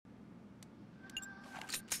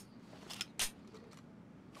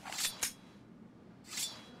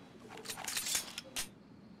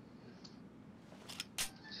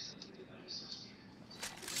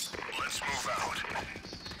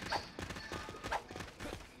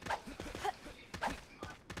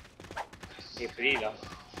free lah.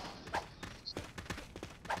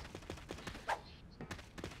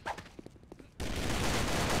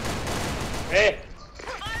 Hey!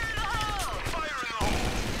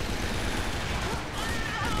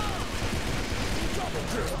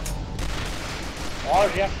 Or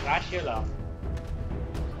just crash here lah.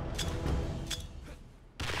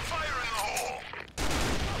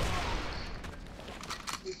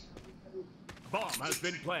 Bomb has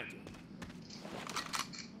been planted.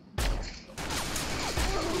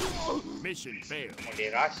 Mission failed. Okay,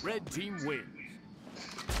 rush. Red team wins.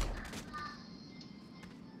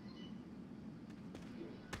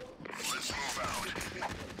 Let's move out.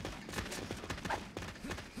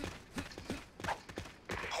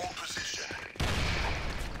 Hold position.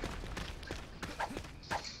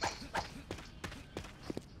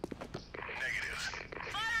 Negative.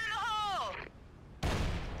 Fire in the hole!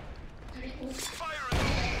 Fire in the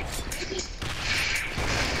hole.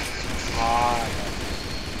 Ah,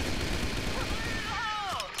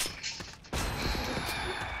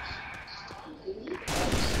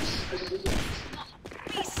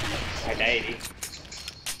 I died.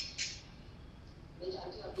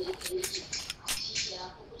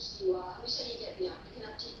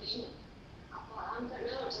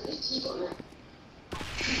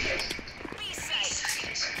 Be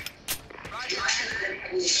safe. Roger that.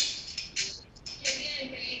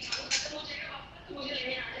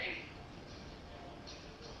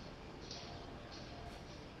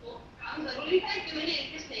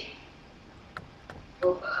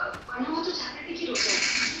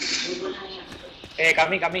 Hey,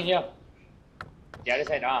 coming here. The other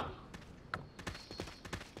side, ah.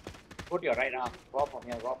 Put your right arm. Go from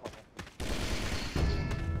here, go from here.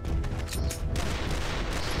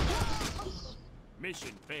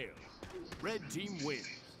 Mission failed. Red team wins.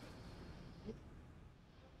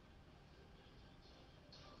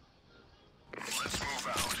 Let's move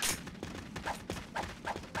out.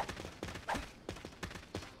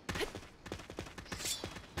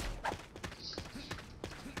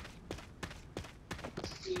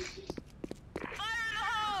 Fire in the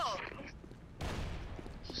hole!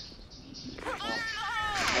 Fire in the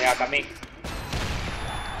hole! Yeah, coming.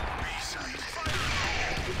 B-side.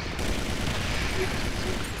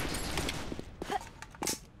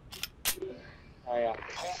 Yeah.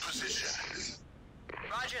 Hold position.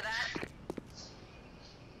 Roger that.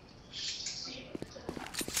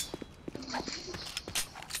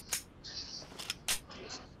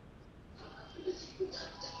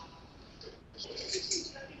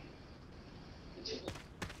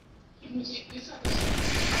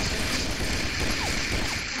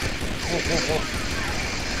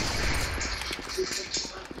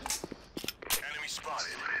 Enemy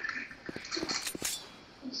spotted.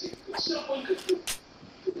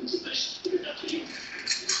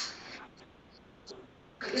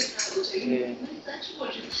 Yeah.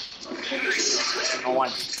 No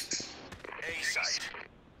one. A-side.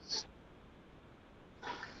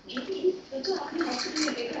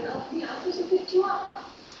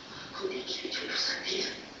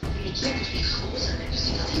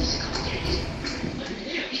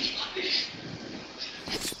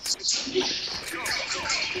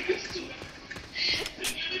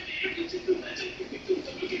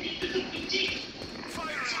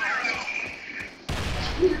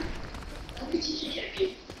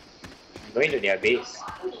 Going to their base.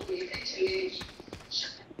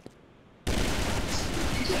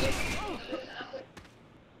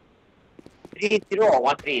 Three zero or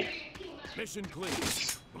 1-3. Mission clear.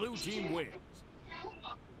 Blue team wins.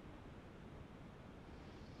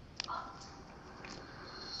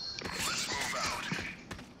 Let's move out.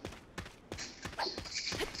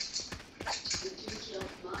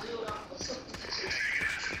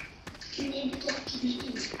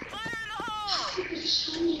 Fire in the hole!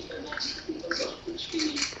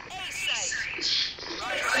 A-site.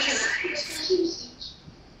 Roger that.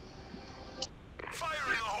 Fire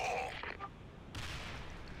in the hole.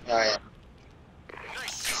 Yeah.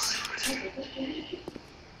 Nice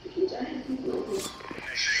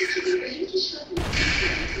shot.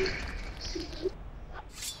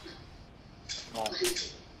 No.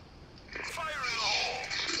 Fire in the hole.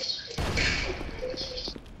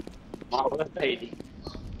 Marvelous lady.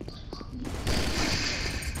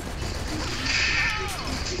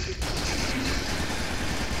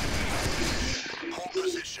 Hold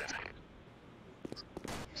position.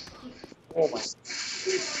 Oh my.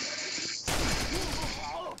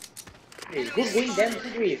 Hey, good going them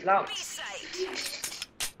to Islam. Be safe.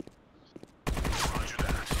 Roger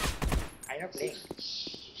that. I'm not playing.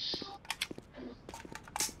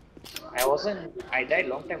 I died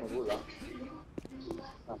long time ago.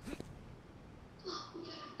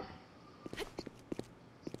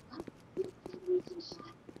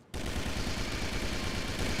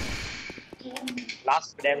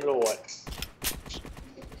 damn low.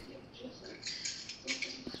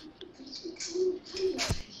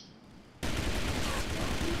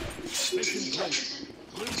 Mission clear.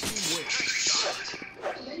 Blue team wins.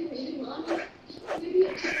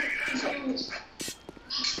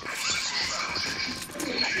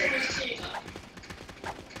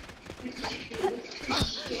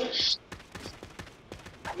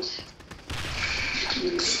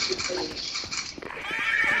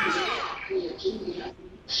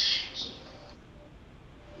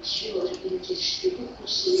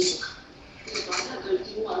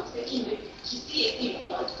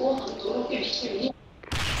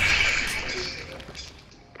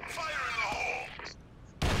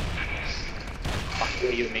 Fuck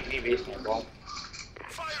you make me waste my bomb.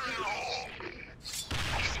 Fire in the hole!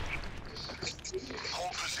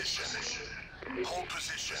 Hold position. Hold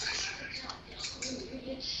position.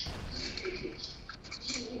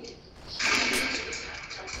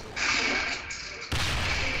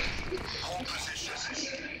 Hold position.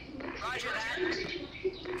 Roger that.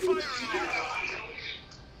 Fire in the hole!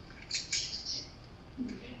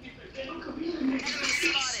 Enemy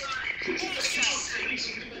spotted.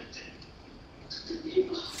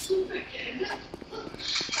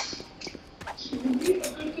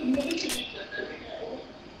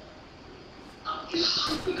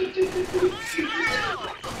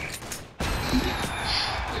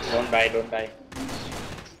 Don't die, don't die.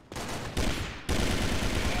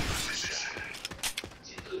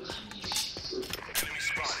 Enemy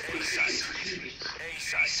spotted. A site. A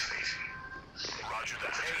site. Roger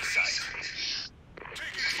that. A site.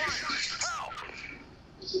 Taking fire. Help!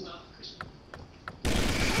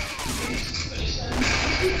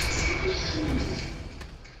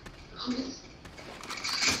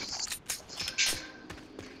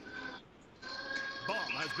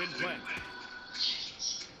 Bomb has been planted.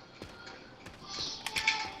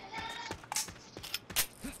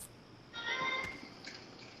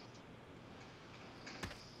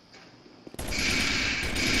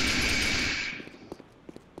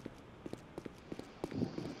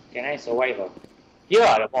 Can I survive her? Here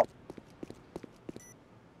are the bomb.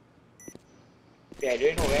 Yeah, I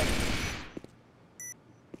don't know where.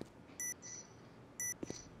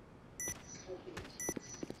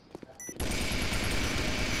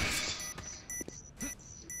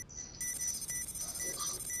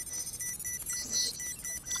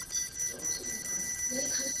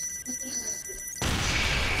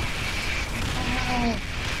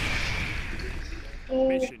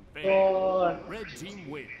 Mission failed. Red team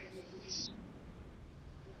wins.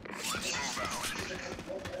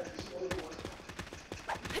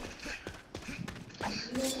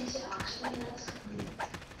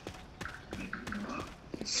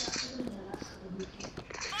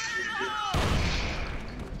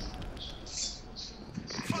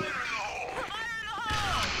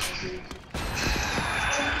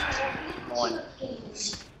 Come on.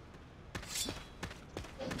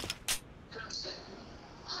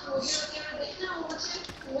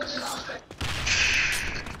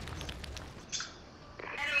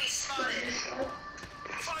 Enemy spotted.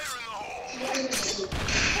 Fire in the hole!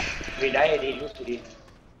 We died, he used to be.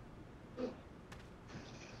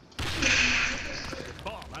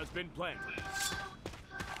 Bomb has been planted.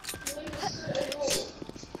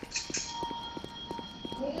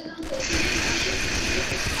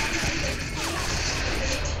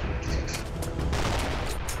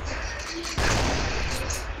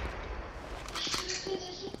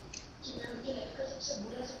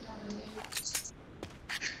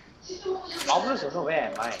 Almost don't know where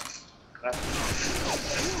am I. Crap.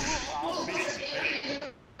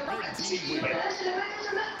 Red team wins.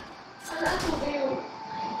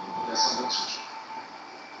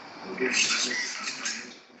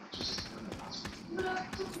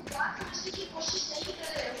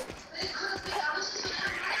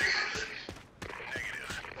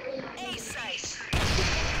 A site.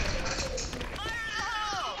 Fire in the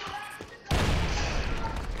hole!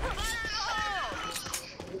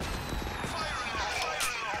 Fire in the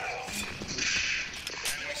hole!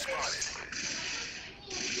 Enemy spotted.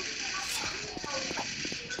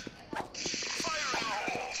 Fire in the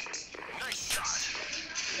hole! Nice shot.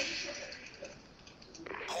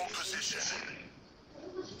 Hold position.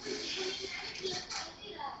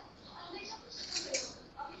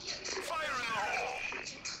 Fire in the hole!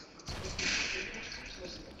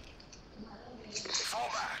 Fall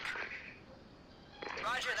back.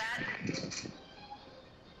 Roger that.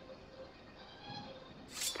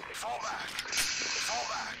 Fall back. Fall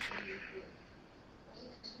back.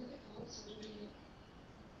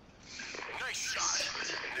 Nice shot.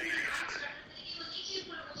 Negative.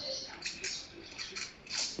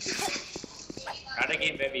 another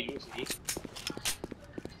game where we lose it.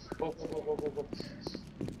 Go, go, go, go, go, go.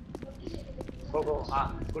 Go, go.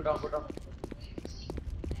 Ah, go down, go down.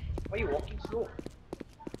 Why are you walking slow?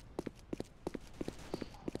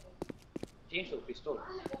 Change to pistol.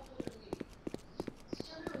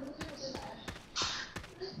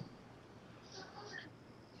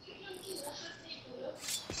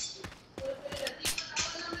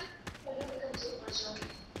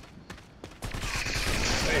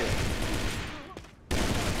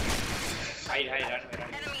 Hide, run.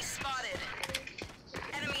 Enemy spotted.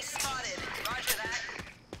 Enemy spotted. Roger that.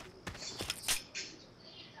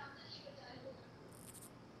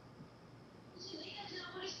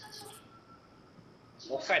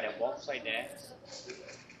 Bomb side there.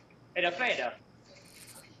 Hey, the flag there.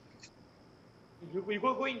 You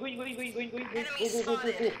go in. Go.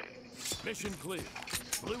 Mission clear.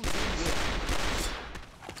 Blue team wins.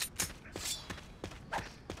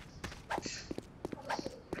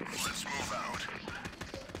 Let's move out.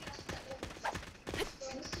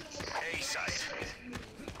 A site.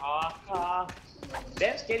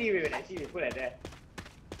 Damn scary when I see people like that.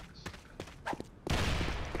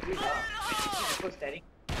 People staring.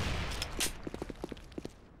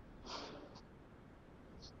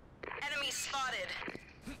 Enemy spotted.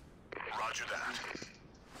 Roger that.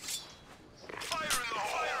 Fire in the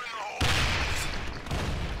hole!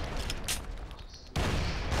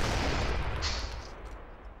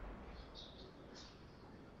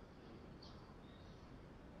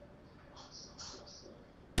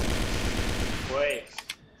 Boy.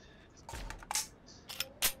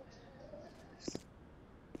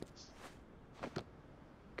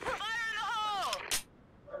 Fire in the hole!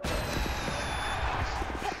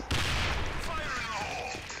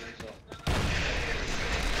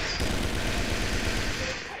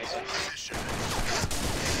 Position.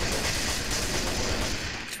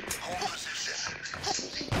 Hold position.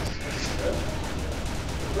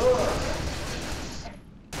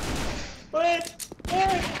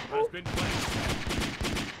 Has been planted.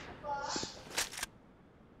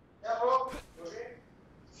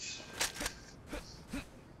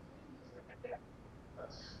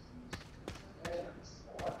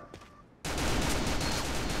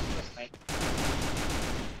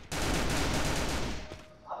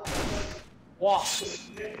 Wow.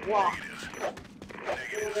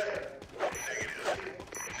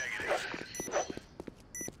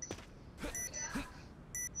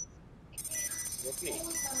 Okay.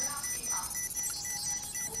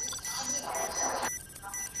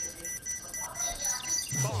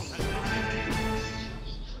 Bomb has been planted.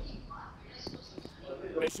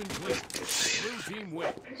 Mission clear. Blue team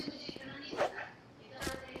wins.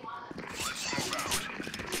 Let's move out.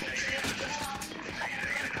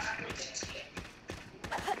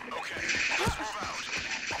 Okay, let's move out.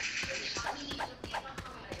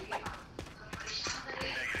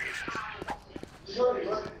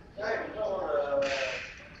 Fire in the hole!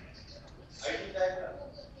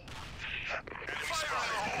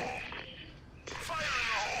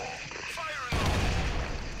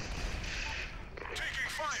 Taking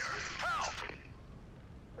fire! Help!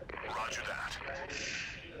 Roger that.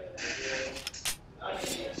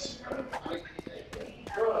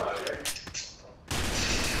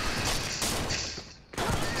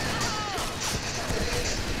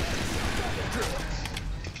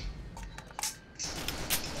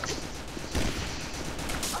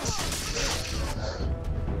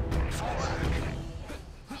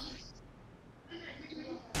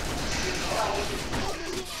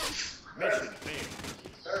 Mission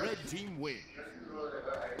failed. Red team wins.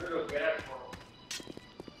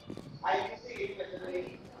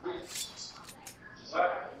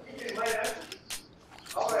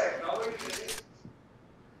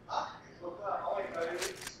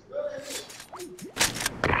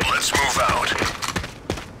 Let's move out.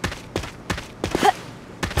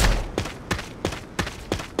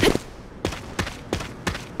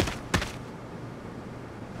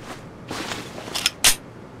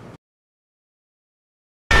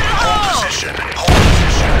 Hold position.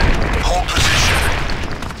 Hold position.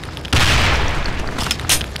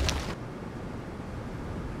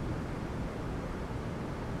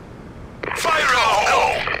 Fire in the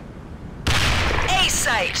hole! A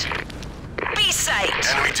site. B site.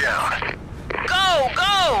 Enemy down. Go!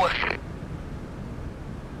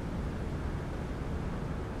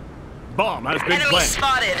 Bomb has been Enemy planted.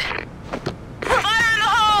 spotted. Fire in the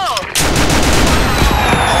hole!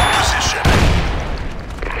 Hold position.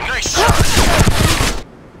 Nice shot.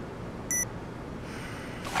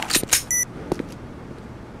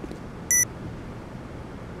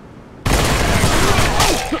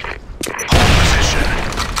 Hold position.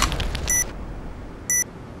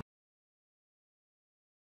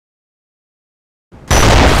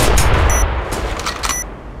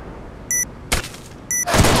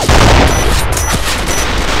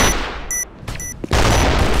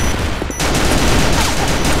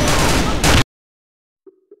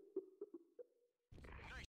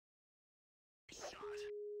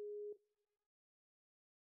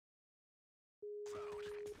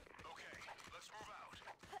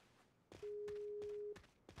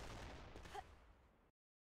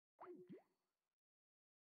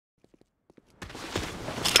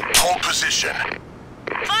 position.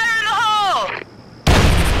 Fire in the hole!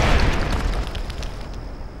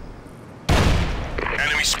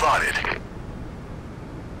 Enemy spotted.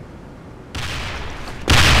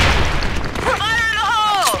 Fire in the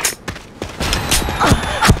hole!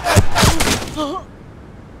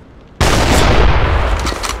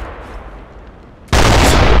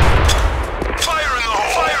 Fire in the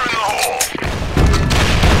hole! Fire in the hole!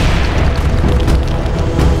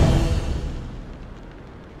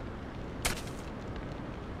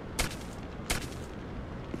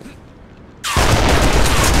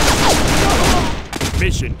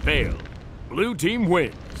 Mission failed. Blue team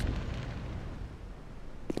wins.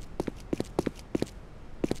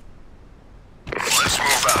 Let's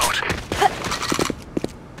move out.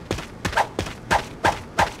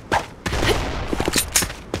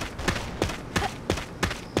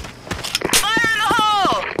 Fire in the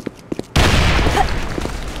hole!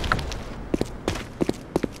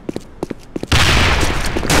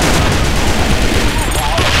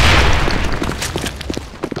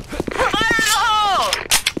 Fire in the hole!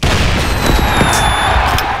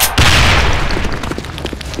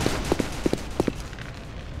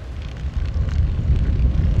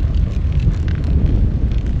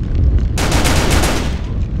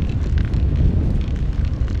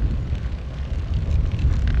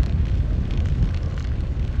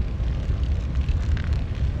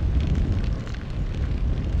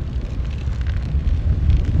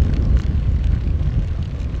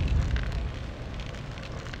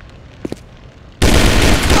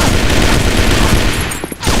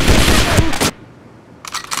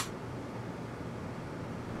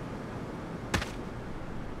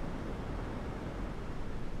 Fire in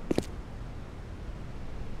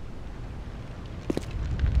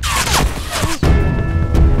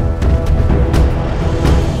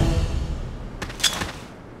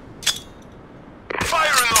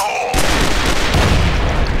the hole!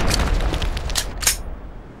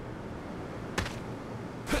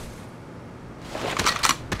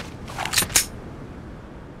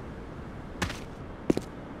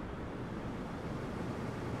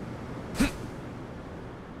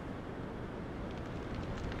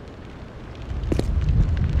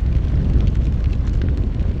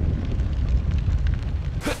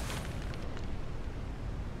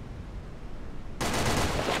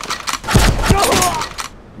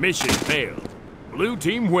 Mission failed. Blue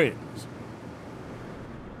team wins.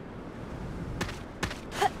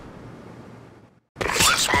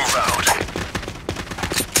 Let's move out.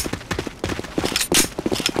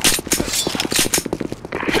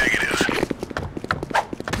 Negative.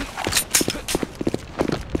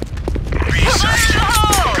 B site.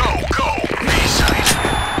 Go, go. B site.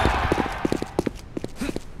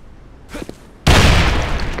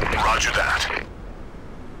 Roger that.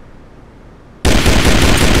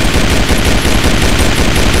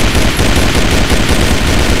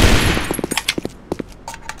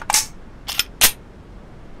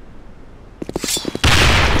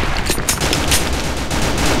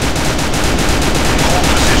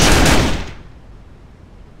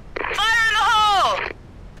 Fire in the hole!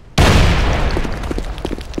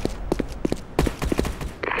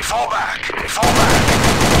 Fall back! Fall back!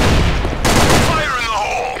 Fire in the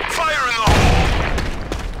hole! Fire in the hole!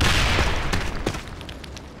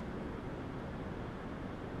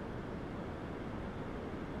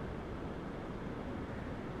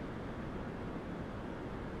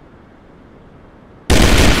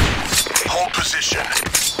 Hold position.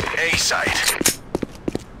 A site.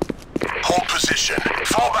 Hold position.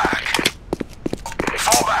 Fall back.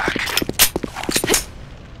 Fall back.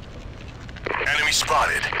 Enemy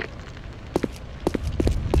spotted.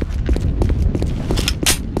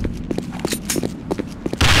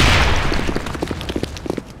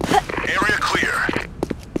 Area clear.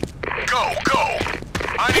 Go, go.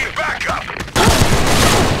 I need backup.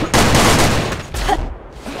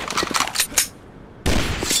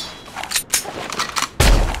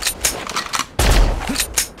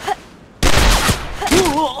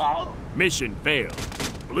 Mission failed.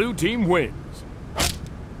 Blue team wins.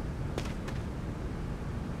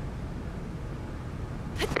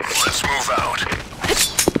 Let's move out.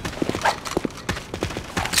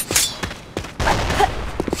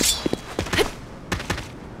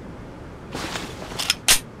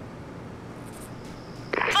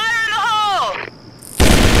 Fire in the hole!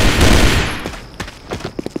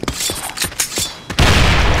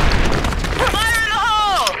 Fire in the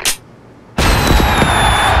hole!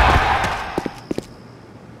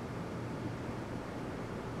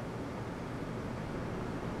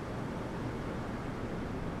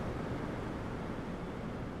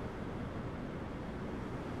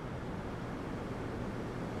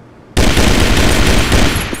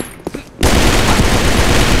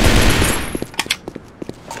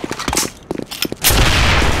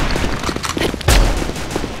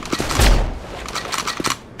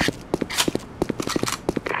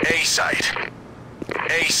 site.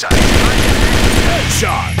 A site.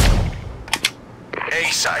 Headshot. A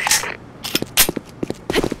site.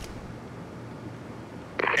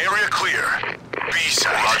 Area clear. B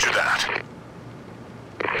site. Roger that.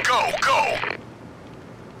 Go, go.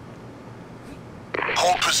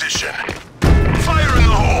 Hold position. Fire in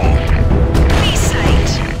the hole. B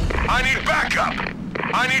site. I need backup.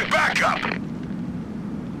 I need backup.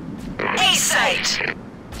 A site.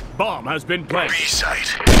 Bomb has been B planted.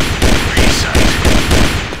 site. B site.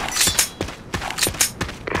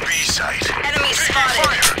 B site. Enemy Taking spotted.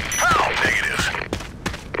 fire. How? Negative.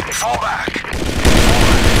 Fall back.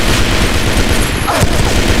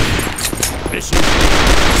 Mission.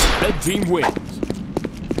 Red team wins.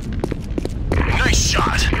 Nice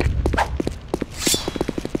shot.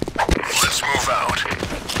 Let's move out.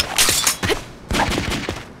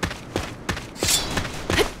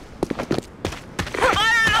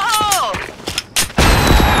 Fire in the hole!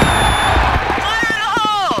 Fire in the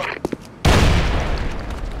hole!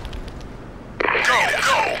 Go,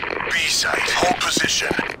 go. B site. Hold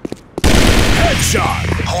position. Headshot.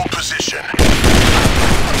 Hold position.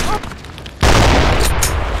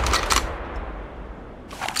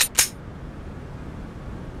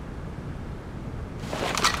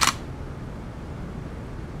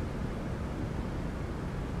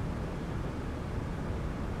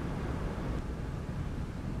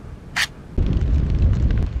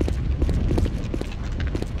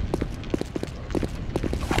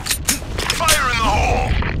 Fire in the hole.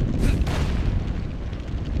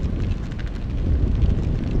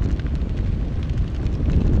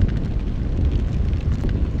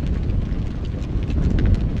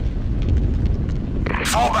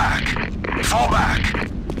 Fall back. Fall back.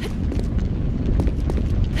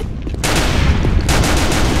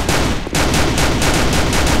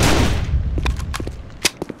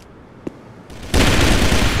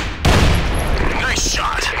 Nice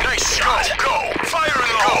shot. Nice shot. Go, go. Fire in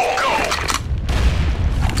the hole. Go.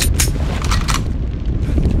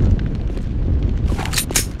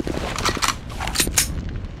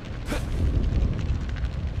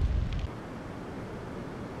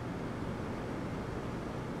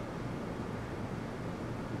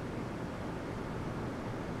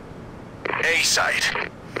 A site.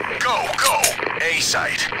 Go, go. A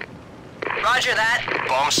site. Roger that.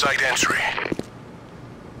 Bomb site entry.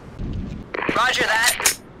 Roger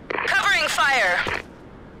that. Covering fire.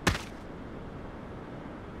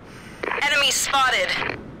 Enemy spotted.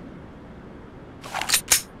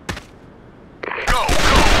 Go,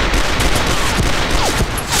 go.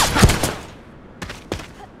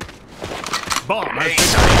 Bomb A has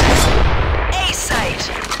site. A site.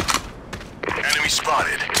 Enemy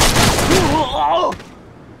spotted.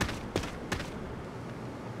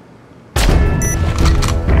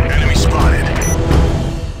 Enemy spotted.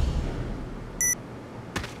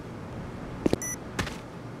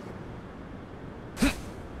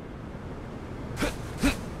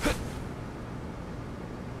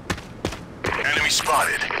 Enemy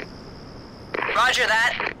spotted. Roger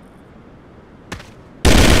that.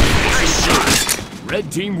 Nice shot. been.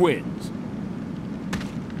 Red team wins.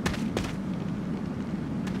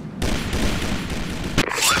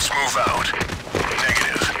 Let's move out.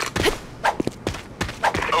 Negative.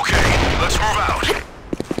 Okay, let's move out.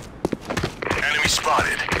 Enemy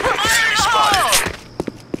spotted. Enemy spotted.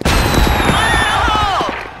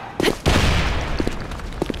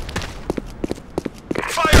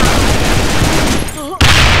 Fire!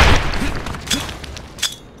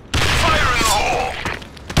 Fire in the hole!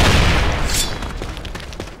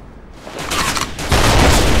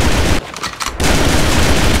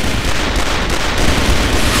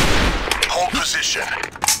 Hold position.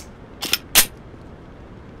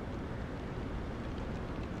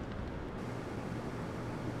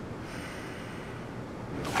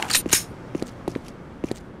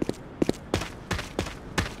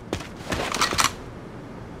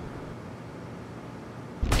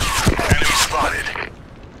 Enemy spotted.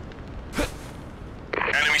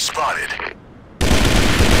 Enemy spotted.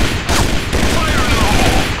 Fire in the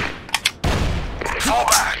hole! Fall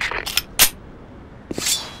back!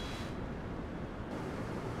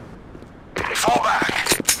 Fall back!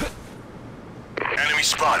 Enemy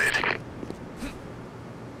spotted.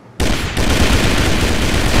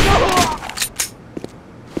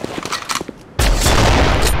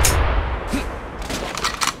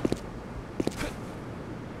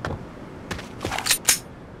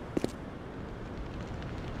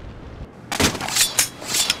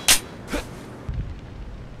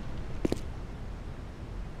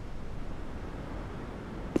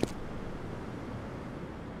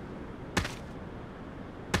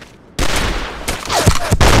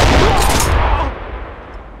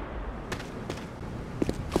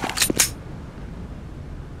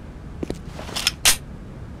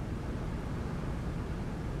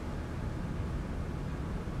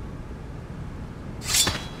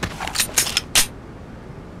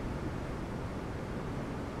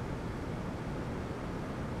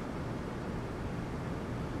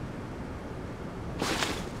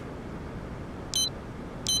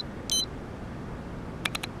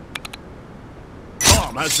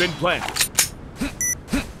 Bomb has been planted.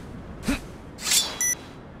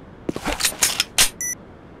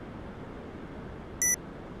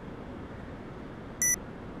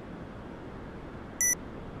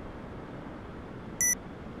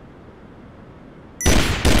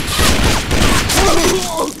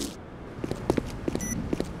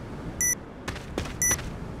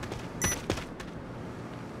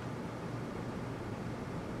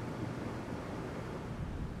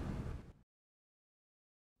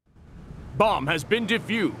 Bomb has been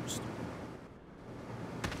defused.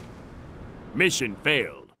 Mission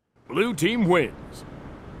failed. Blue team wins.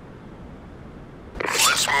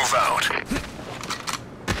 Let's move out.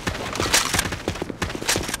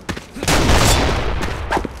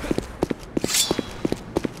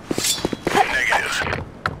 Negative.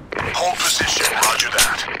 Hold position. Roger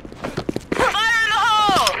that. Fire in the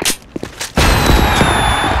hole!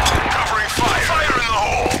 Covering fire. Fire in the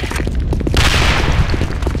hole.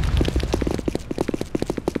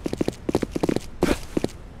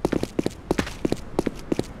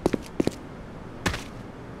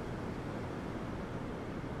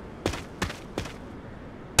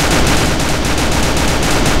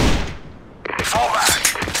 Fall back.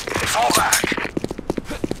 Fall back.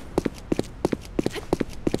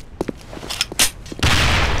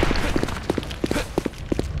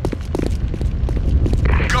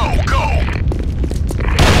 Go, go.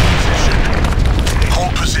 Position.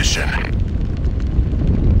 Hold position.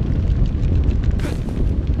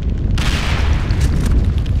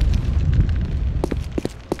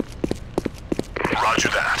 Roger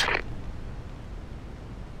that.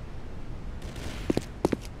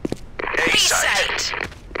 A site.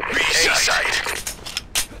 B site.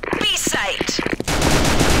 B site.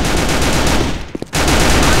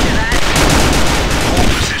 Roger that. Hold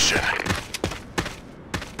position.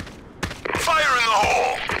 Fire in the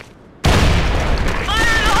hole.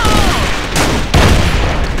 Fire in the hole!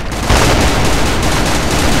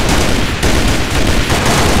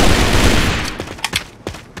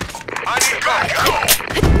 I need go, go.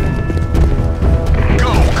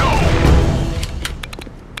 Go, go.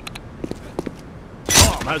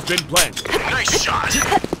 Bomb has been planted. Nice shot.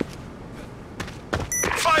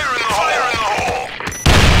 Fire in the hole. Fire in the hole.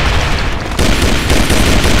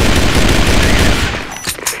 Negative.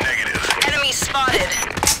 Negative. Enemy spotted.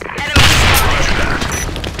 Enemy spotted. Roger that.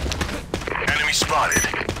 Enemy spotted.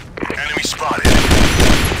 Enemy spotted.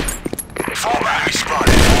 Fall back. Enemy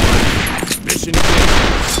spotted. Fall back. Mission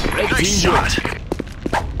failed. Red Nice team shot. wins.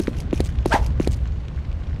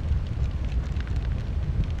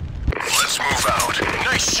 Let's move out.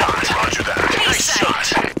 Nice shot. Roger that. Nice shot.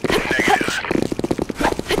 Negative.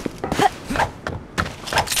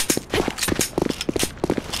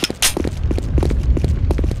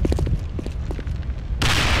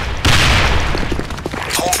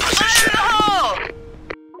 Hold Fire in position. the hole!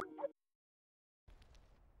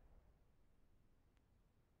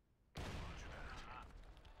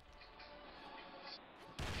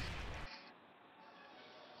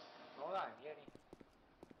 No lah, dia ni.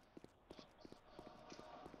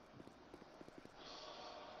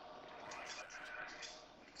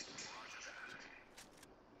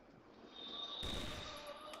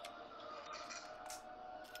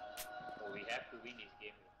 Oh, we have to win this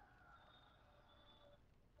game.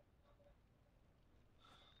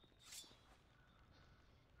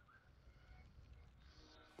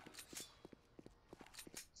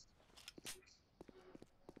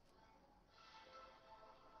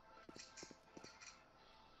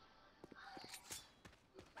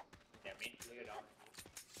 Their main player down.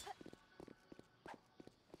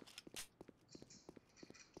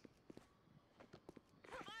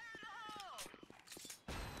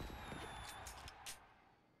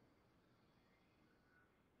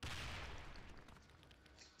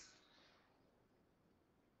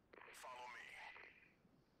 Follow me.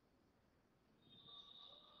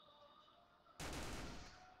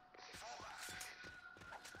 Fall back.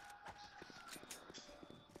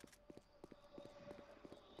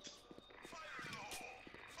 Fire in the hole. Fire in the hole.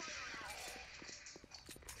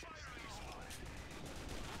 Fire in the hole.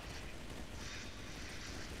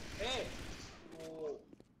 Hey! Oh!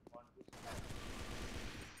 One good shot.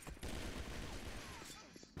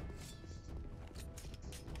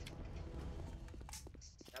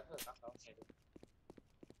 Chắc là cắt đóng nghe được.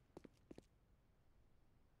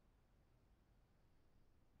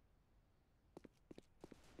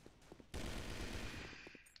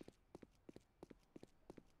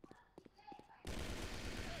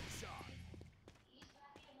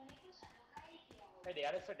 Hey, the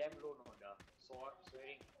other damn low on the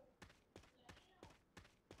swearing.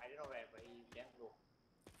 I don't know where, but he's damn low.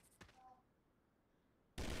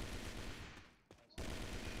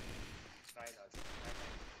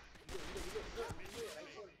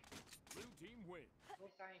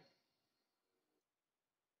 time.